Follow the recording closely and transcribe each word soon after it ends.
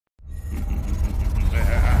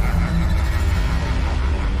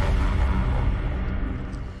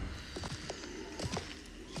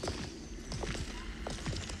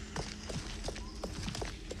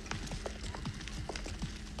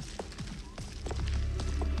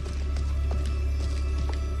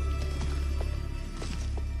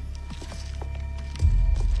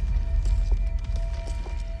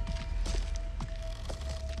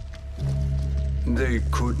They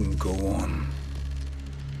couldn't go on.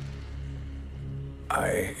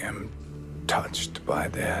 I am touched by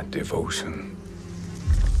their devotion.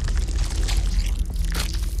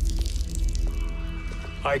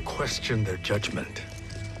 I question their judgment.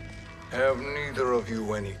 Have neither of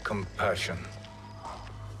you any compassion?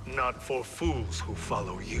 Not for fools who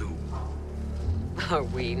follow you. Are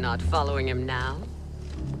we not following him now?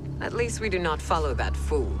 At least we do not follow that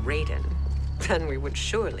fool, Raiden. Then we would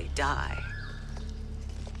surely die.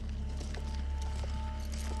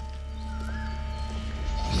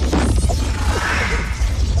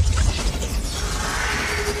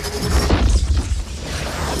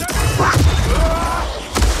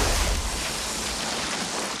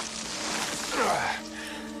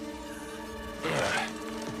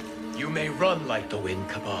 You may run like the wind,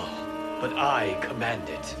 Cabal, but I command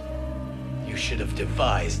it. You should have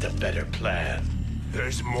devised a better plan.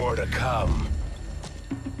 There's more to come.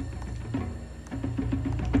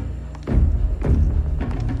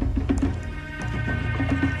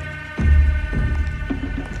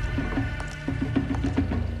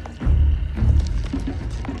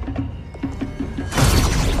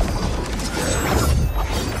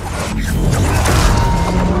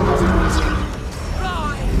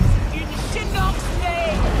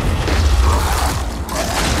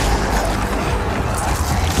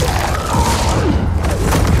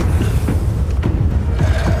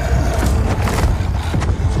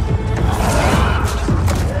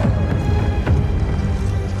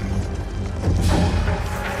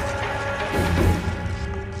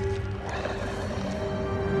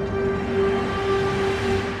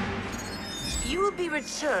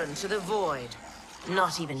 Return to the void.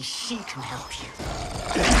 Not even she can help you.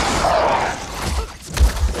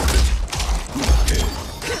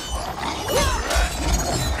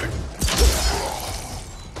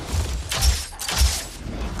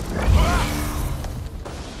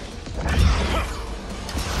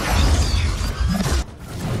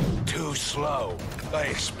 Too slow. I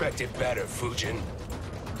expected better, Fujin.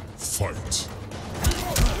 Fight.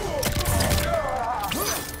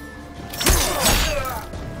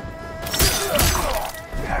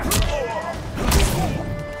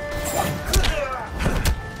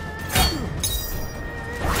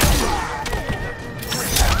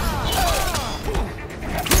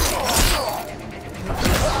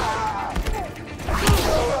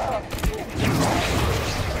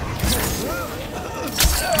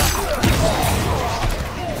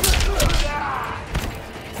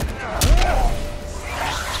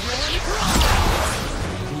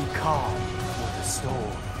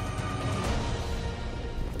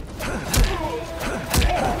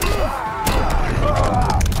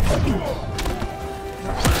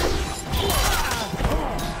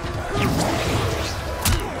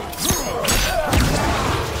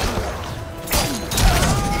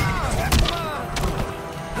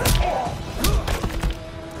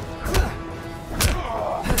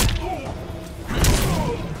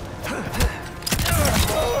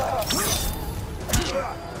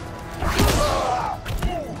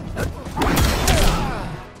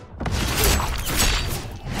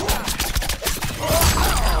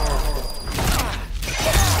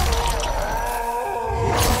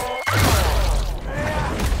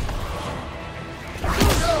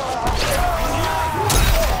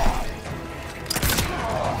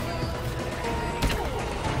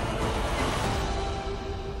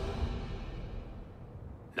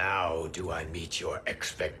 Now do I meet your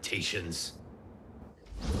expectations?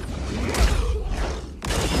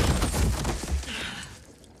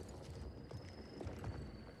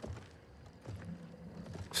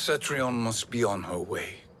 Cetrion must be on her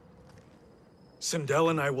way. Sindel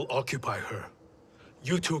and I will occupy her.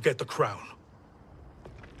 You two get the crown.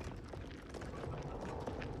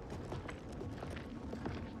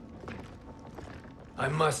 I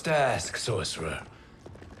must ask, Sorcerer.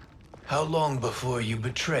 How long before you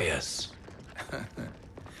betray us?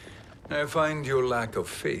 I find your lack of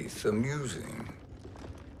faith amusing.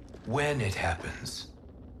 When it happens,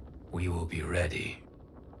 we will be ready.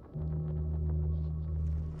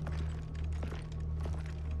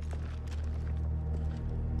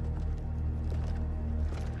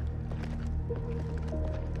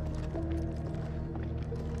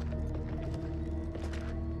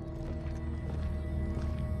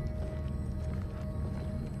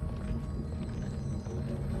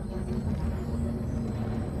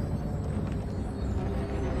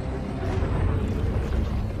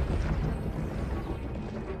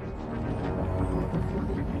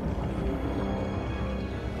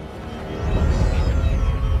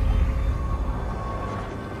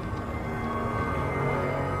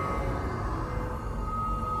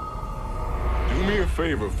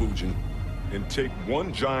 favor, Fujin, and take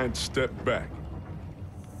one giant step back.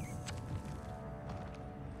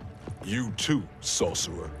 You too,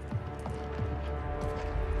 sorcerer.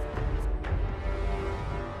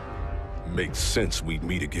 Makes sense we'd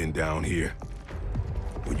meet again down here.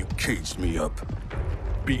 When you caged me up,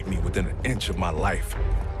 beat me within an inch of my life.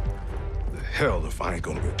 The hell if I ain't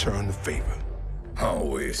gonna return the favor.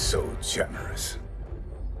 Always so generous.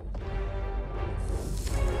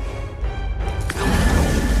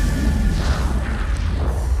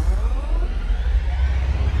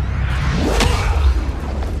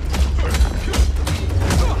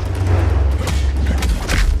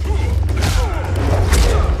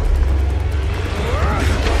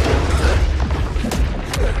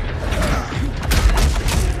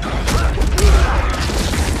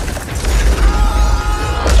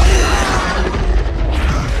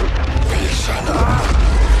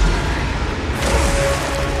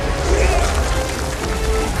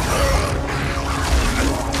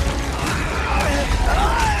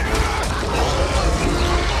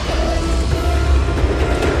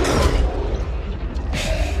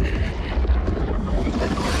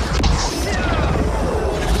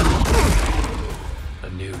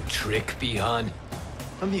 Beyond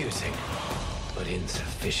amusing, but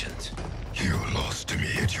insufficient. You lost to me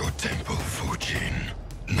at your temple, Fujin.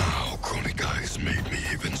 Now Chronic Eyes made me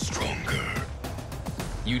even stronger.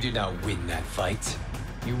 You did not win that fight.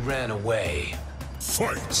 You ran away.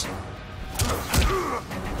 Fight!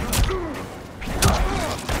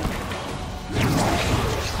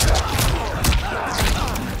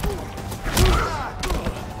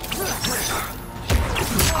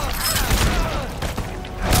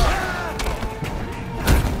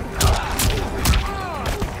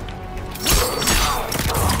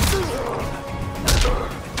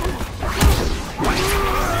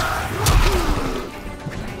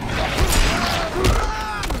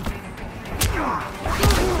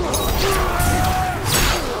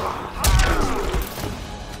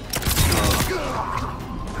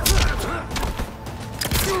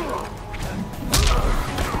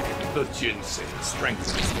 The ginseng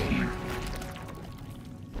strengthens me.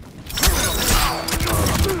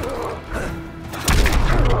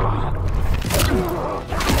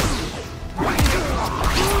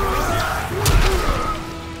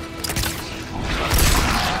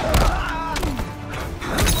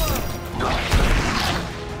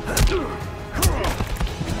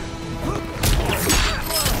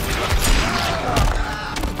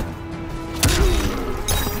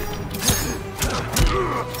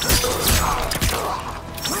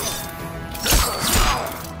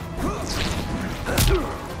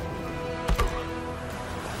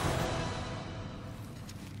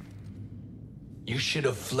 You should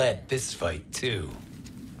have fled this fight, too.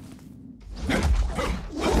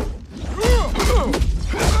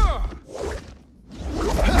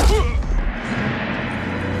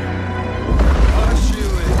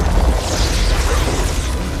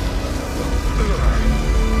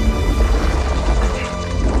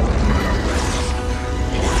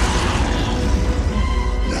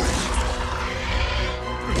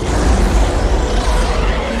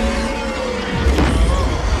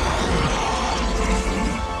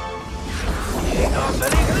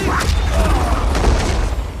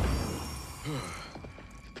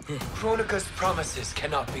 Kronika's promises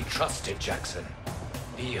cannot be trusted, Jackson.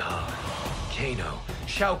 Ihan, Kano,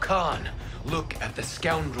 Shao Kahn. Look at the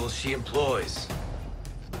scoundrels she employs.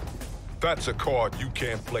 That's a card you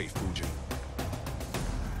can't play, Fujin.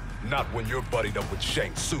 Not when you're buddied up with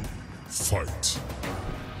Shang Tsung. Fight.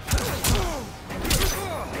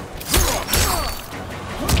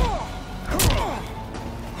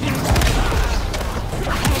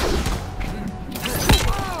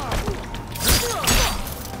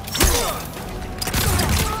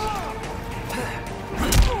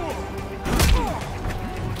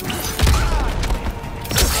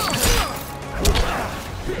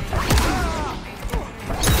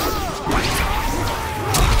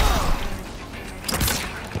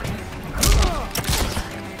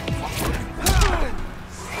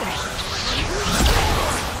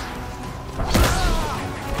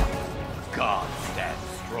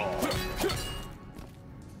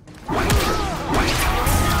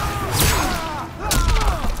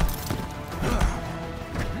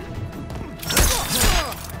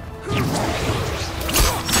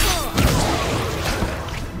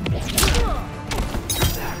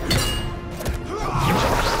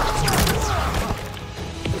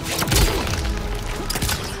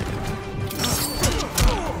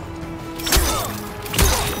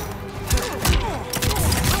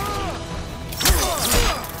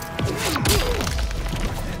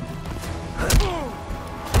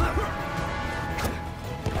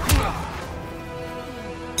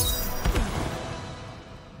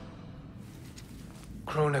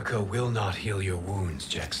 Kronika will not heal your wounds,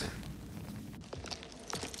 Jackson.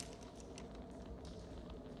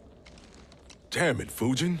 Damn it,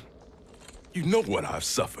 Fujin. You know what I've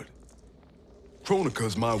suffered.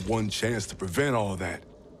 Kronika's my one chance to prevent all that.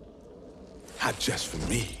 Not just for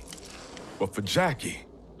me, but for Jackie,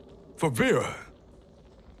 for Vera.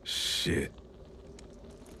 Shit.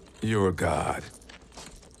 You're a god.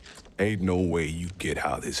 Ain't no way you get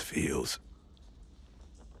how this feels.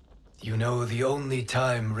 You know the only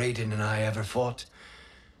time Raiden and I ever fought?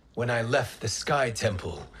 When I left the Sky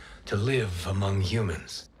Temple to live among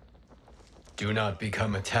humans. Do not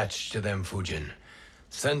become attached to them, Fujin.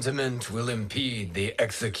 Sentiment will impede the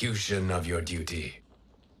execution of your duty.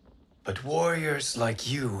 But warriors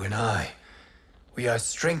like you and I, we are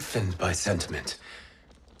strengthened by sentiment.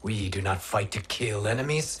 We do not fight to kill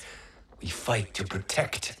enemies. We fight to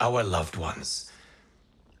protect our loved ones.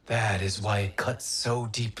 That is why it cuts so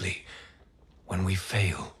deeply when we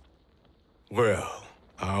fail. Well,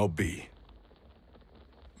 I'll be.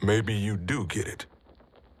 Maybe you do get it.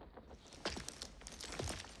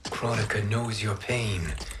 Kronika knows your pain.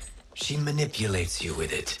 She manipulates you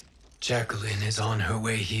with it. Jacqueline is on her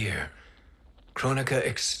way here. Kronika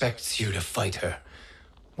expects you to fight her.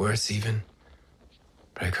 Worse even,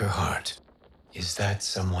 break her heart. Is that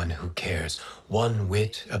someone who cares one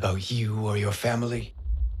whit about you or your family?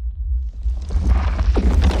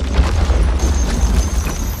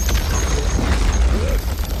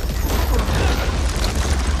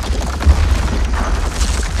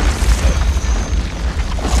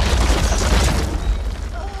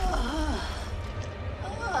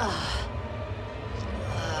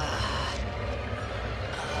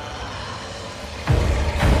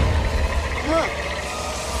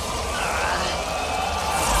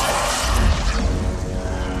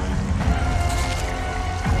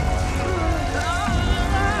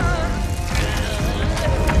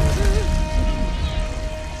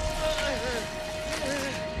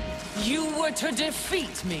 To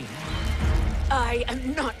defeat me. I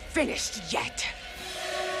am not finished yet.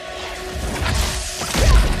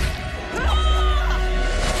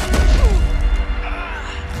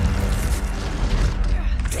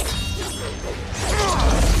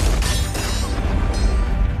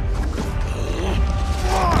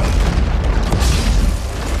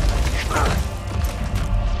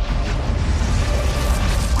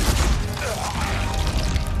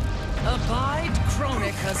 Abide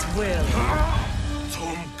Kronika's will.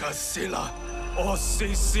 Sila, o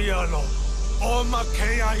Sisialo, o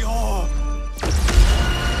Makeayo.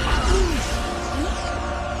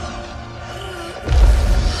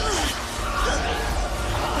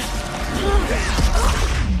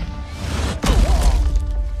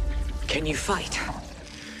 Can you fight?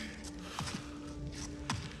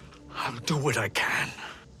 I'll do what I can.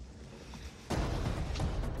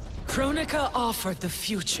 Kronika offered the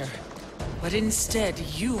future, but instead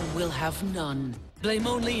you will have none. Blame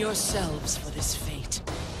only yourselves for this fate.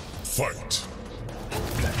 Fight!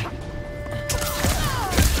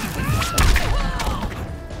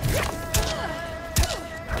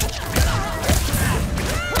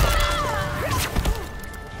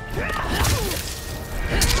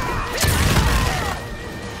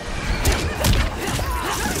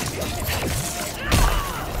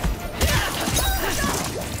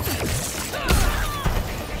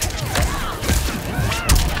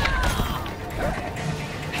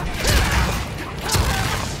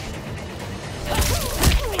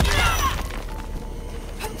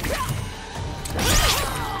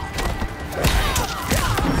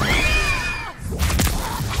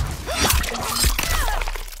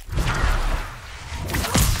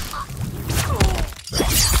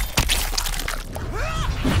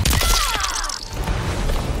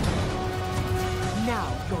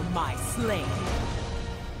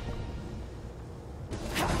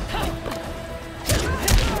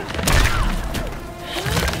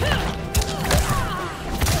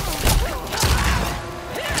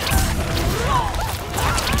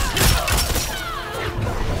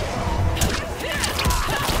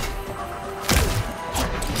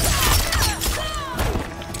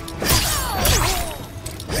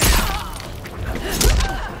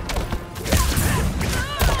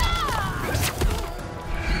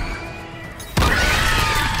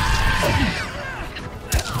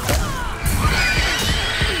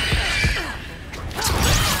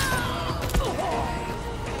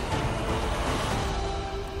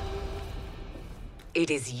 It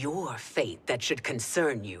is your fate that should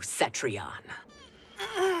concern you, Cetrion.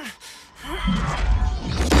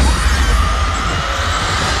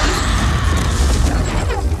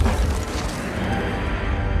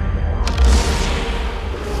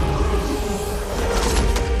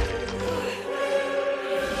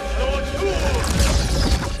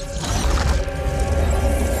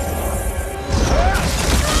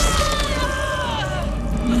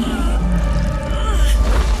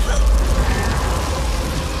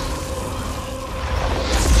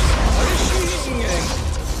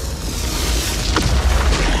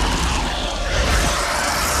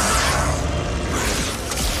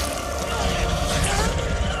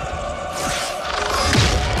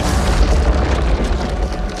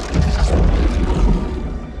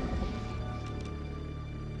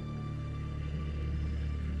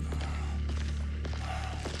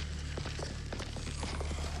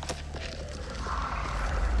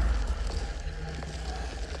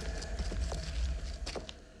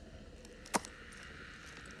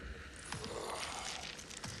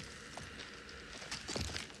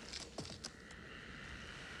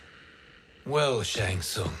 Well, Shang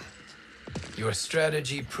Tsung, your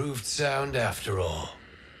strategy proved sound after all.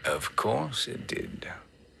 Of course it did.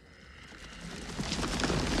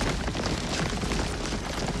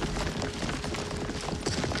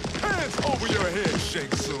 Hands over your head,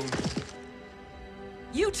 Shang Tsung.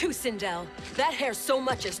 You too, Sindel. That hair so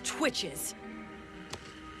much as twitches.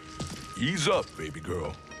 Ease up, baby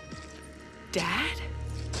girl. Dad?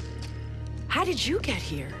 How did you get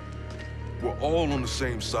here? We're all on the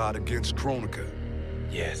same side against Kronika.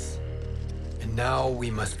 Yes. And now we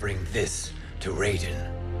must bring this to Raiden.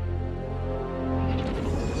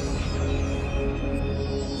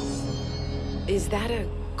 Is that a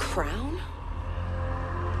crown?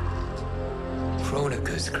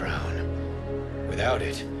 Kronika's crown. Without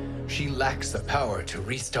it, she lacks the power to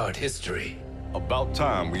restart history. About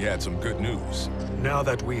time we had some good news. Now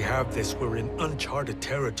that we have this, we're in uncharted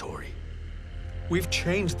territory. We've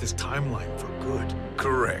changed this timeline for good.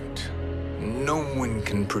 Correct. No one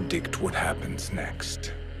can predict what happens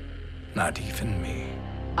next. Not even me.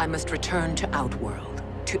 I must return to Outworld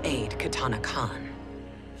to aid Katana Khan.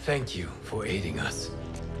 Thank you for aiding us.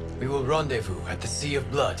 We will rendezvous at the Sea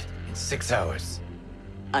of Blood in 6 hours.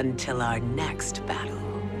 Until our next battle.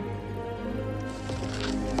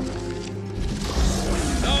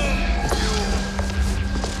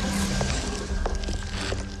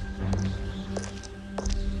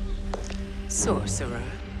 Sorcerer.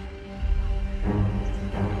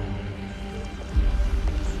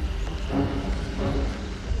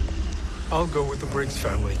 I'll go with the Briggs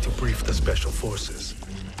family to brief the Special Forces.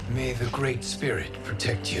 May the Great Spirit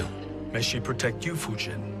protect you. May she protect you,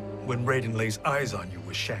 Fujin, when Raiden lays eyes on you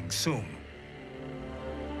with Shang Tsung.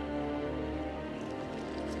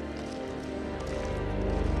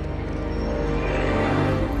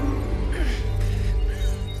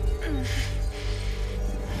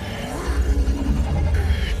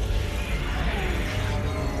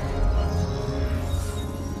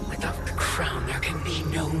 Without the crown, there can be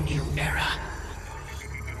no new era.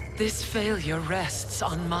 This failure rests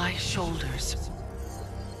on my shoulders.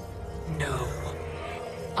 No.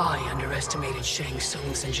 I underestimated Shang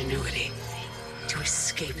Tsung's ingenuity. To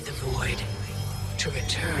escape the void. To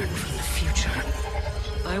return from the future.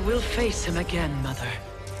 I will face him again, Mother.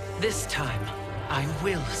 This time, I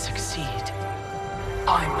will succeed.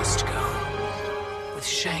 I must go. With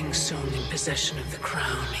Shang Tsung in possession of the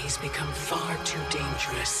crown, he's become far too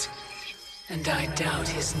dangerous. And I doubt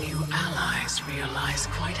his new allies realize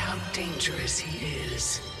quite how dangerous he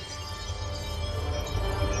is.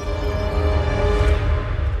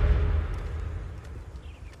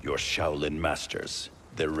 Your Shaolin masters,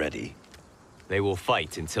 they're ready. They will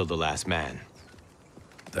fight until the last man.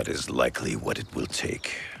 That is likely what it will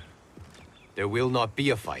take. There will not be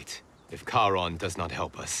a fight if Charon does not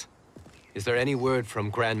help us. Is there any word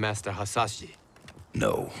from Grandmaster Hasashi?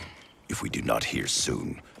 No. If we do not hear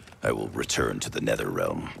soon, I will return to the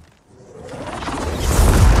Netherrealm.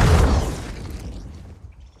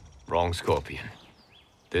 Wrong, Scorpion.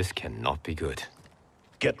 This cannot be good.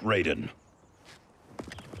 Get Raiden.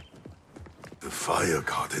 The fire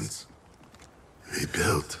gardens.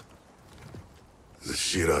 Rebuilt. The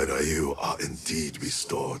Shirai Ryu are indeed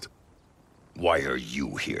restored. Why are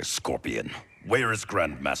you here, Scorpion? Where is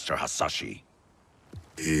Grandmaster Hasashi?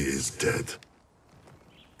 He is dead.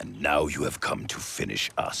 And now you have come to finish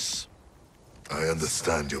us. I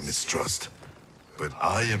understand your mistrust, but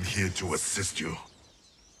I am here to assist you.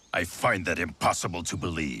 I find that impossible to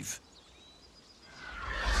believe.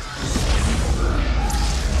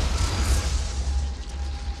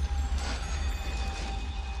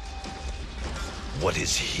 What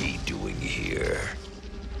is he doing here?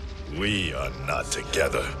 We are not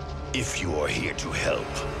together. If you are here to help,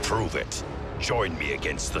 prove it. Join me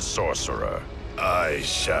against the Sorcerer. I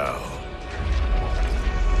shall.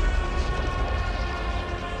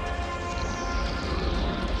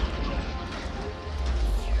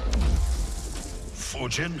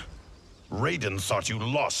 Fujin? Raiden thought you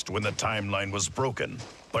lost when the timeline was broken,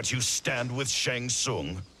 but you stand with Shang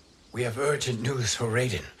Tsung. We have urgent news for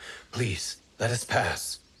Raiden. Please, let us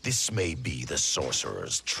pass. This may be the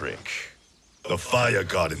Sorcerer's trick. The fire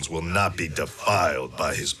gardens will not be defiled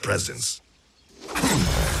by his presence.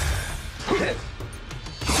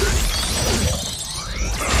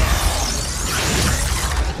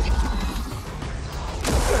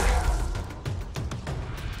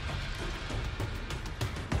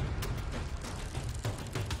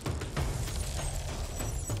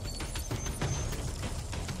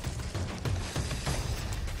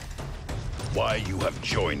 Why you have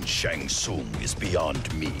joined Shang Tsung is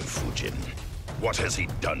beyond me, Fujin. What has he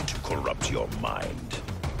done to corrupt your mind?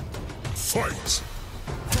 Fight!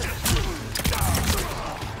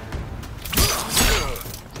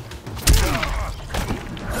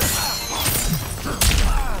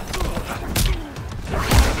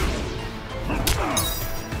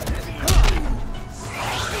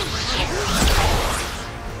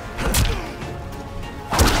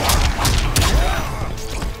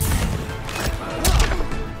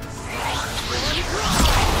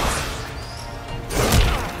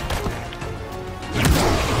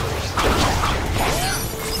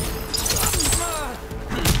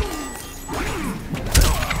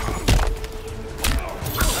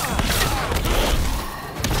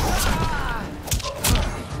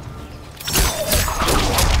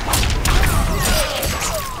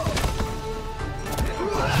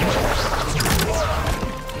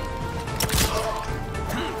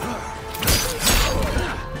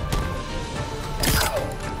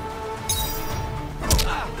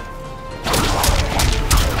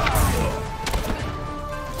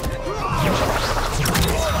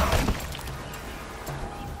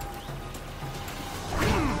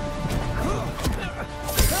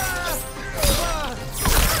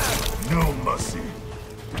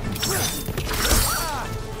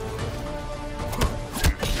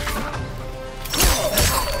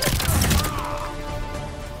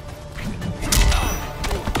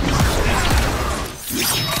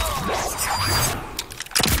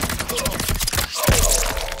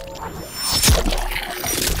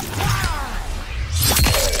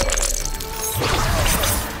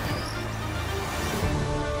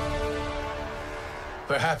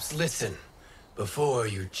 Perhaps listen before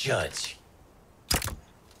you judge.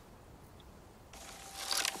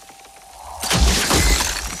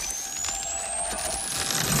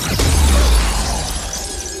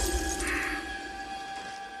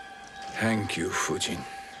 Thank you, Fujin.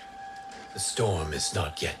 The storm is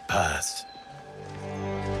not yet past.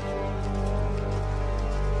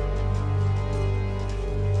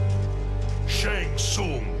 Shang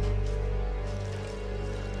Tsung!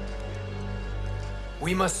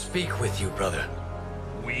 We must speak with you, brother.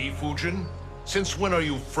 We, Fujin? Since when are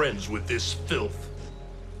you friends with this filth?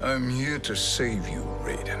 I'm here to save you,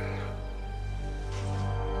 Raiden.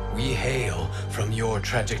 We hail from your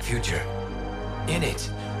tragic future. In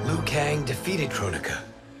it, Liu Kang defeated Kronika,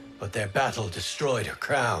 but their battle destroyed her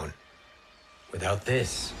crown. Without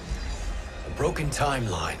this, a broken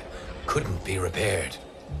timeline couldn't be repaired.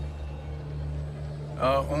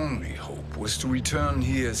 Our only hope was to return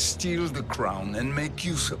here, steal the crown, and make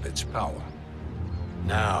use of its power.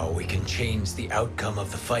 Now we can change the outcome of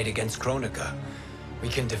the fight against Kronika. We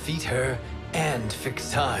can defeat her and fix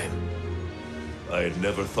time. I had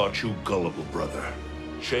never thought you gullible, brother.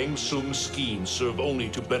 Shang Tsung's schemes serve only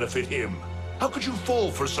to benefit him. How could you fall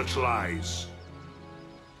for such lies?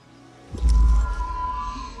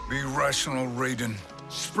 Be rational, Raiden.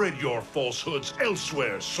 Spread your falsehoods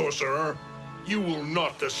elsewhere, sorcerer. You will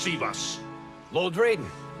not deceive us. Lord Raiden,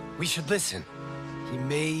 we should listen. He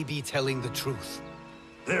may be telling the truth.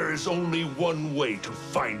 There is only one way to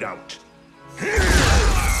find out.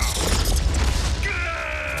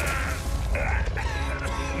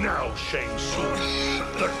 Now, Shang Tsung,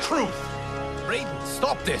 the truth! Raiden,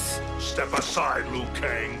 stop this! Step aside, Liu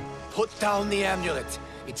Kang. Put down the amulet.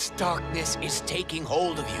 Its darkness is taking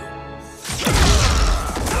hold of you.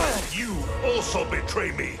 You also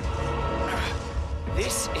betray me.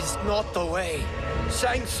 This is not the way.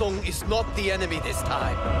 Shang Tsung is not the enemy this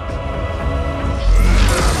time.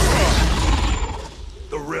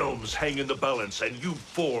 The realms hang in the balance, and you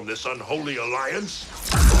form this unholy alliance?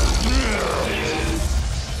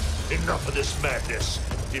 Enough of this madness.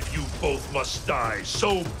 If you both must die,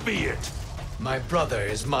 so be it. My brother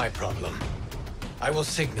is my problem. I will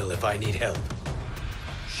signal if I need help.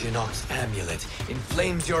 Shinnok's amulet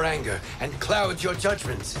inflames your anger and clouds your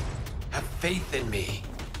judgments. Have faith in me.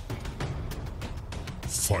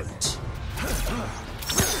 Fight.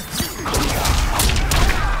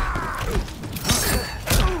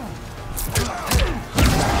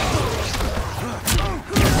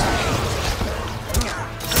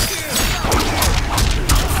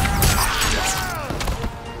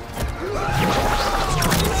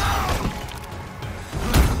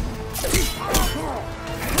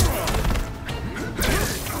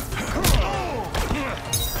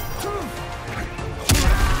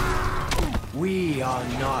 We are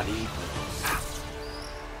not equal.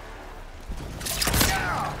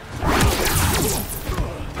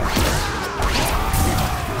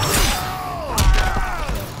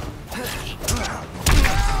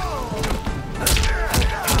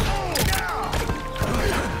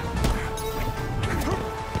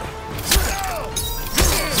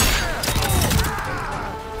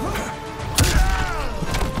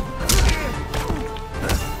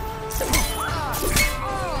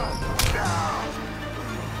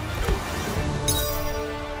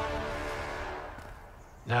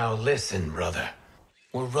 Now listen, brother.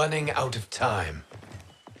 We're running out of time.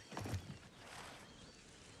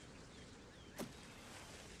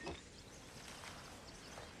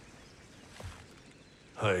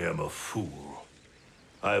 I am a fool.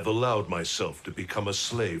 I have allowed myself to become a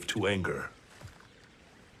slave to anger.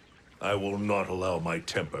 I will not allow my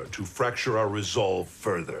temper to fracture our resolve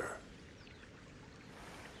further.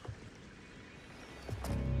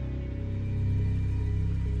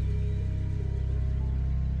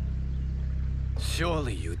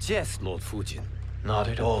 Surely you jest, Lord Fujin. Not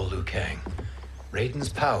at all, Liu Kang. Raiden's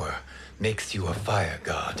power makes you a fire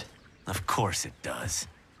god. Of course it does.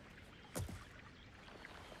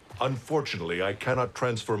 Unfortunately, I cannot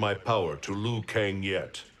transfer my power to Liu Kang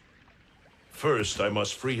yet. First, I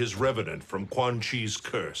must free his Revenant from Quan Chi's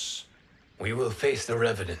curse. We will face the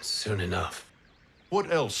Revenants soon enough.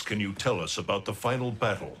 What else can you tell us about the final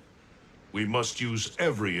battle? We must use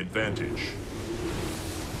every advantage.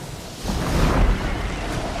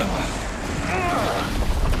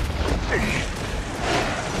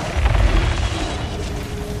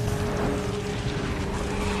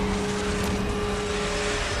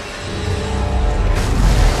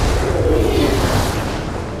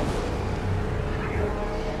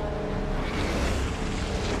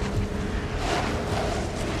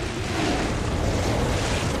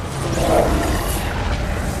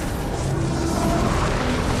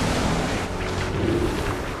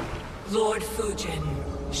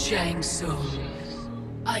 Shang Tsung,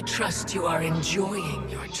 I trust you are enjoying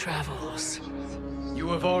your travels. You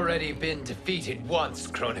have already been defeated once,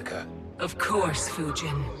 Kronika. Of course,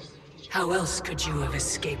 Fujin. How else could you have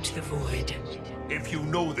escaped the void? If you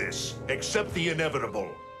know this, accept the inevitable.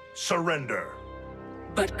 Surrender.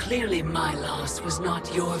 But clearly my loss was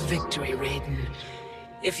not your victory, Raiden.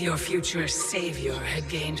 If your future savior had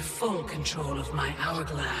gained full control of my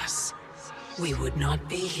hourglass, we would not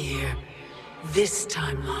be here. This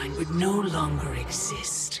timeline would no longer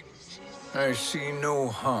exist. I see no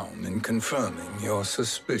harm in confirming your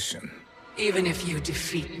suspicion. Even if you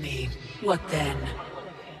defeat me, what then?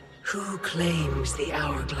 Who claims the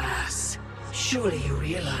hourglass? Surely you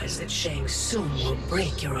realize that Shang Tsung will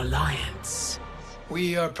break your alliance.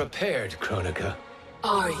 We are prepared, Kronika.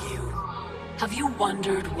 Are you? Have you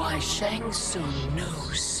wondered why Shang Tsung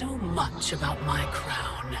knows so much about my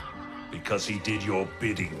crown? Because he did your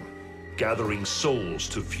bidding, gathering souls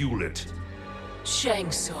to fuel it.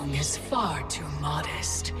 Shang Tsung is far too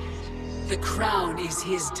modest. The crown is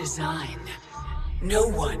his design. No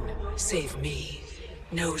one, save me,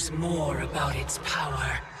 knows more about its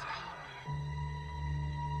power.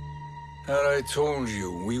 Had I told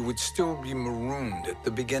you, we would still be marooned at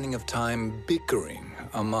the beginning of time, bickering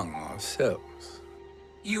among ourselves.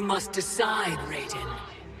 You must decide, Raiden.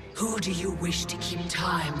 Who do you wish to keep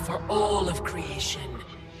time for all of creation?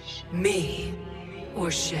 Me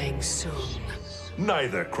or Shang Tsung?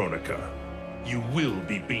 Neither, Kronika. You will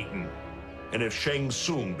be beaten. And if Shang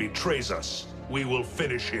Tsung betrays us, we will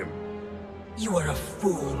finish him. You are a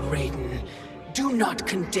fool, Raiden. Do not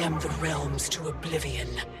condemn the realms to oblivion.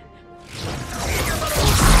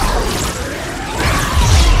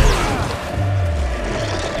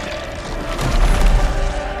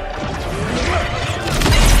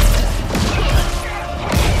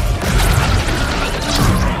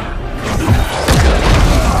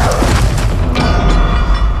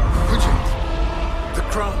 The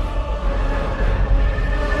crown.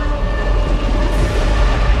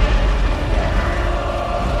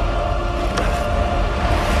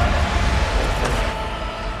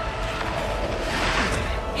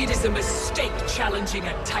 It is a mistake challenging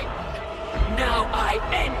a Titan. Now I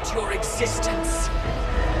end your existence.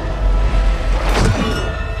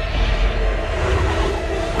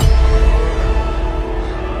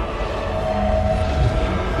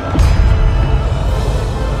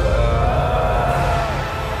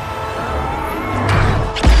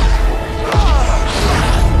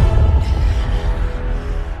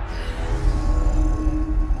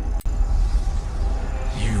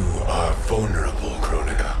 You are vulnerable,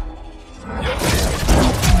 Kronika.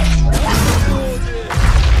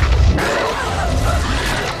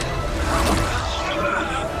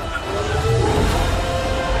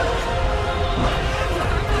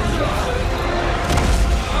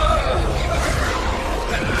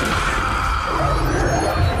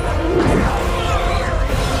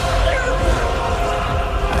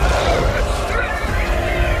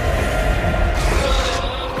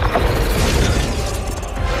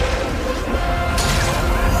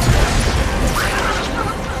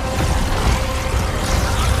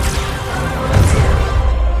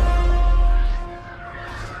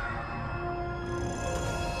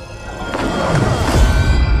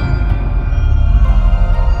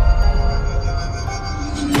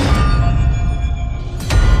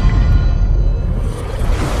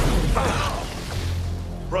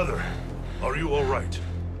 Brother, are you all right?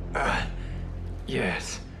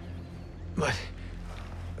 Yes. But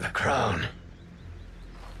the crown.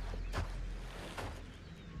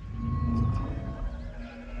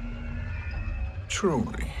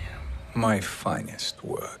 Truly, my finest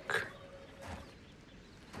work.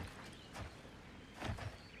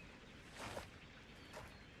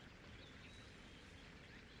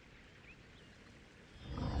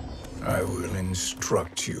 I will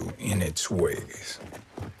instruct you in its ways.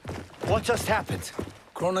 What just happened?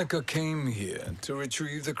 Kronika came here to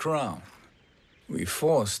retrieve the crown. We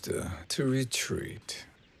forced her to retreat.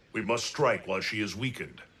 We must strike while she is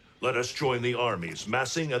weakened. Let us join the armies,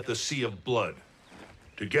 massing at the Sea of Blood.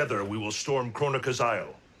 Together we will storm Kronika's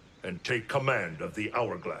Isle and take command of the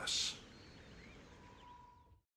Hourglass.